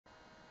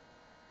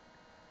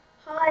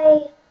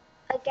Hi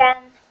again.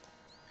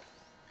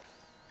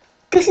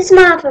 This is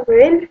my other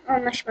room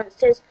on Mush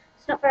Monsters.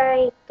 It's not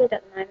very good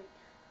at the moment,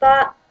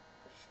 but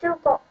still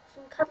got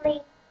some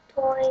cuddly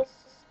toys.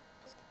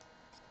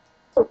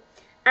 Oh,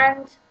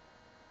 and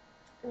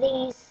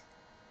these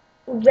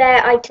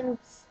rare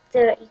items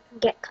that you can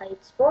get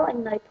codes for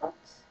in no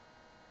pots.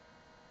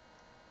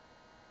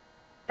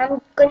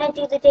 I'm gonna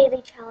do the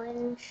daily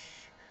challenge.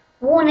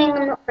 Warning,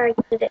 I'm not very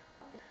good at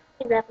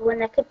it level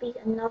and there could be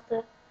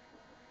another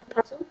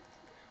puzzle.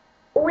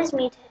 Always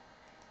mute it.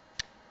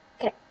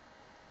 Okay.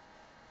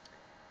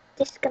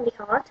 This is gonna be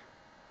hard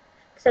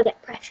because I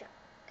get pressure.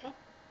 Okay?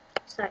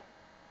 So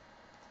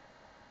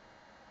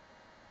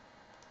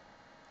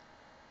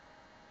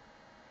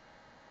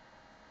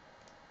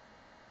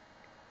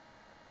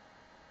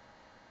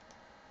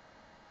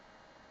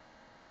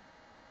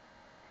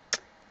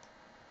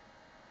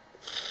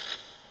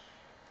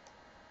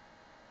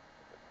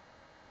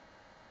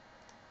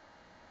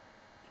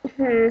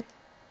I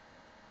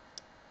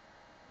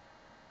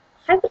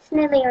hope it's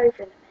nearly over in a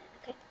minute,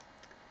 okay?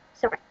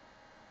 Sorry.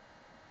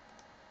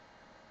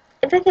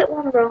 If I get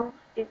one wrong,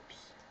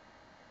 oops.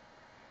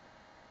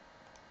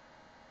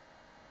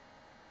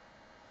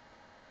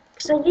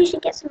 Because I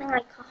usually get something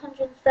like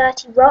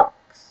 130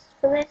 rocks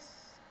for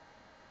this.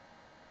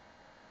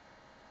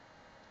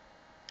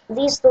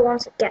 These are the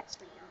ones that gets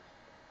me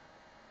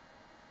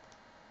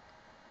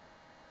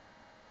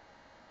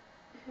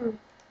on.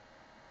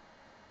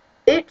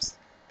 Oops.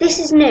 This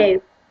is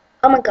new.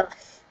 Oh my gosh.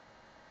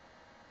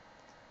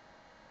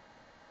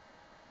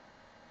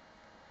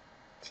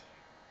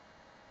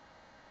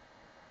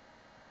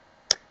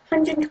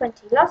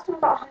 $120. Last time I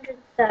got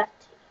 130.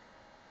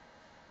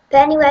 But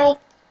anyway, I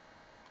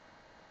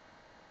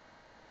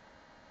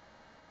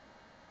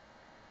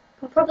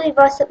can probably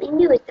buy something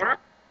new with that.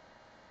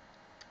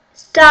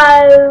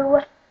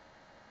 So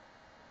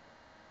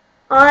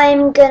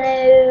I'm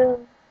gonna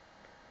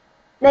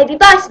maybe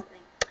buy something.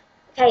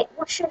 Okay,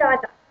 what should I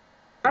buy?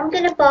 I'm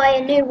gonna buy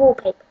a new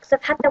wallpaper because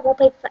I've had that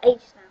wallpaper for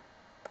ages now.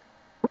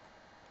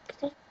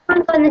 So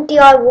I'm going to the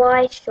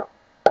DIY shop.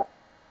 So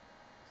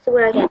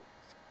what do I get?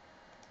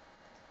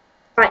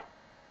 Right.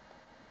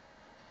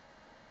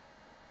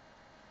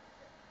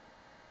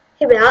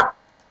 Here we are.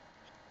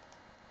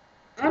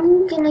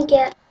 I'm gonna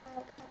get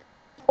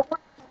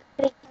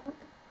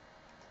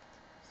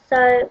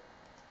so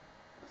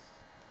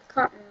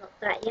can't unlock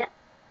that yet.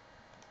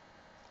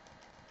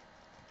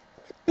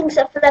 Things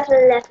up for level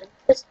 11.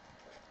 Just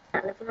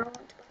that level I want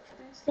to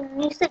buy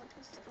new things.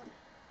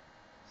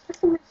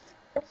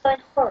 Let's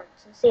find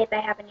horrors and see if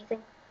they have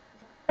anything.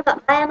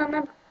 But I am a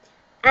member.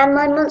 And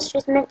my monster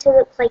is meant to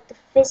look like the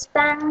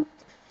Fizzbang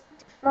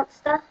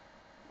monster.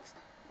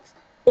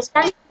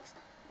 Fizzbang?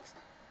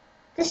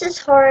 This is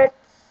horror.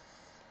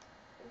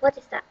 What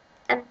is that?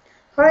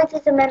 Horror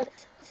is a member of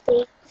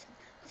the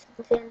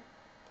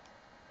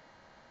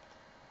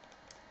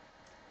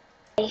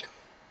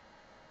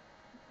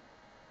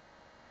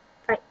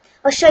Right,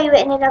 I'll show you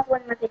it in another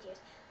one of my videos.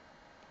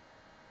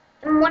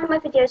 In one of my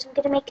videos, I'm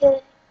going to make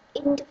an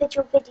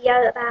individual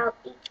video about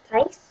each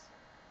place.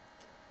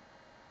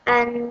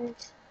 And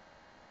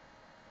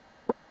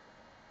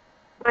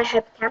I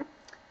hope I can.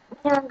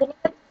 Now I'm going to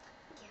go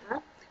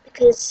here,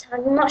 because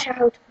I'm not sure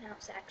how to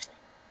pronounce it actually.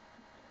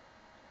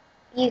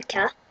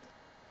 Yucca.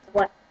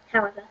 What?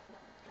 However.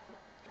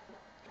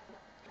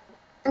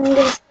 I'm going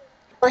to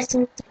buy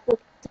some.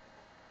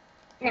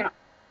 Now,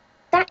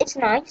 that is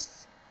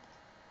nice.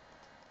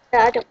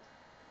 But I don't.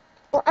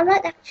 Well, I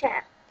like that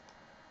chair.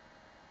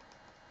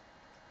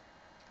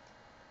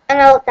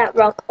 And I like that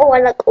rug. Oh,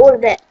 I like all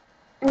of it.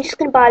 I'm just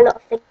going to buy a lot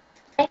of things.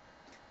 Okay?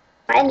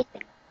 Buy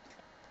anything.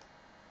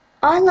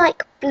 I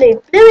like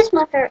blue. Blue is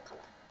my favourite colour.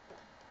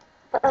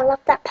 But I love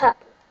that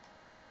purple.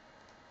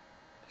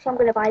 So I'm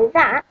going to buy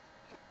that.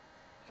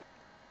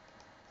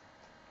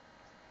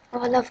 Oh,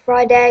 I love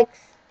fried eggs.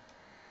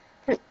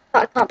 But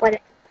I can't buy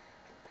that.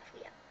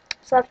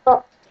 So I've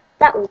got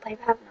that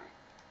wallpaper, haven't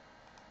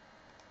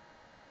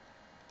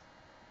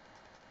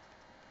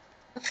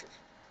I?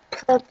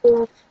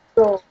 Purple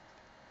door.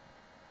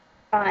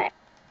 Right.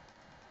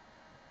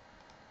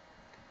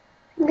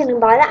 I'm going to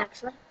buy that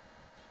actually.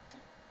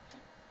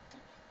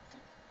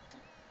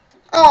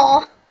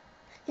 Oh,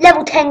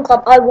 level 10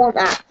 club, I want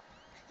that.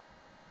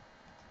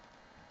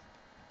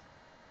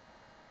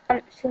 I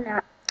haven't seen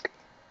that.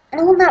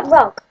 And I want that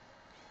rug.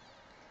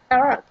 That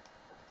rug.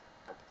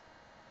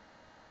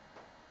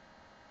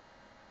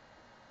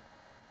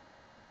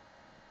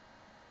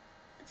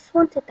 I just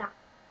wanted that.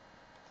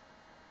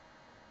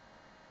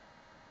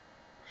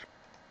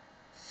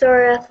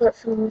 Sorry, I thought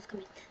someone was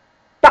coming.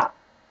 But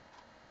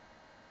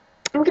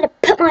I'm going to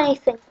put my new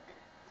things in.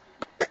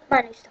 Put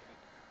my new stuff in.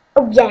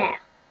 Oh yeah.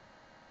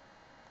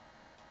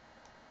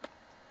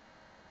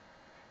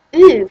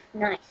 Ooh,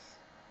 nice.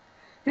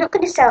 I'm not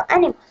going to sell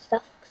any more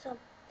stuff because I'm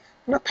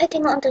not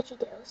putting it on dodgy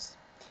deals.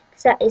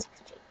 Because that is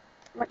PG.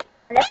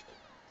 Left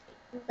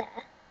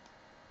there.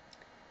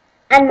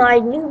 And my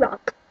new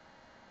rug.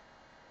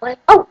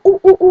 Oh.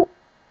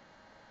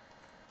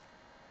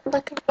 If I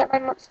can get my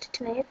monster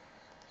to move.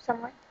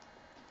 somewhere.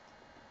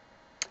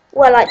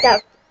 Well, like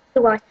that.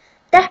 Why?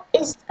 That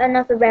is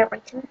another rare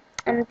item,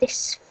 and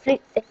this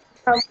flute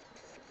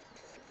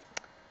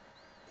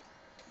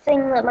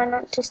thing that my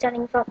monster's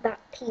standing in front of, that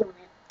P on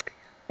it.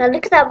 Now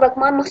look at that rug.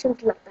 My monster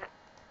would love that.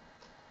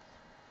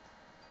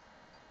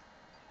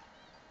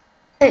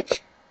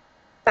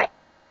 Right.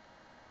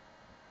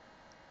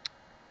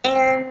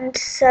 And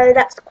so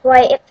that's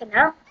quite it for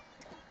now.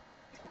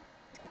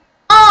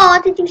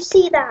 Oh, did you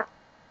see that?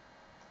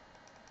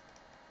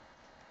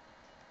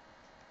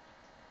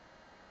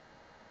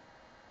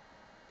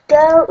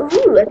 Go.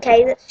 Ooh,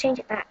 okay, let's change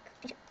it back.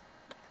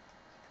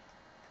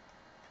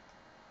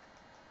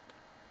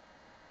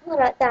 Not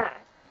like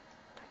that.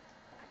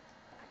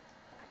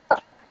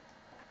 But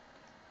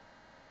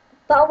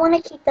I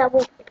want to keep that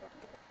wolf.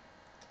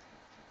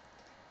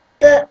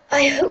 But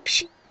I hope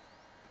she...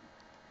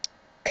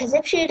 Because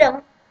if she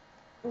don't,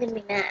 I'm going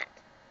to be mad.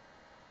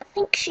 I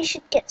think she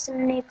should get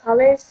some new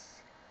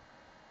colours.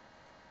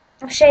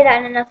 I'll show you that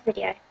in another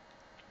video.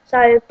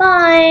 So,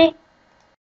 bye!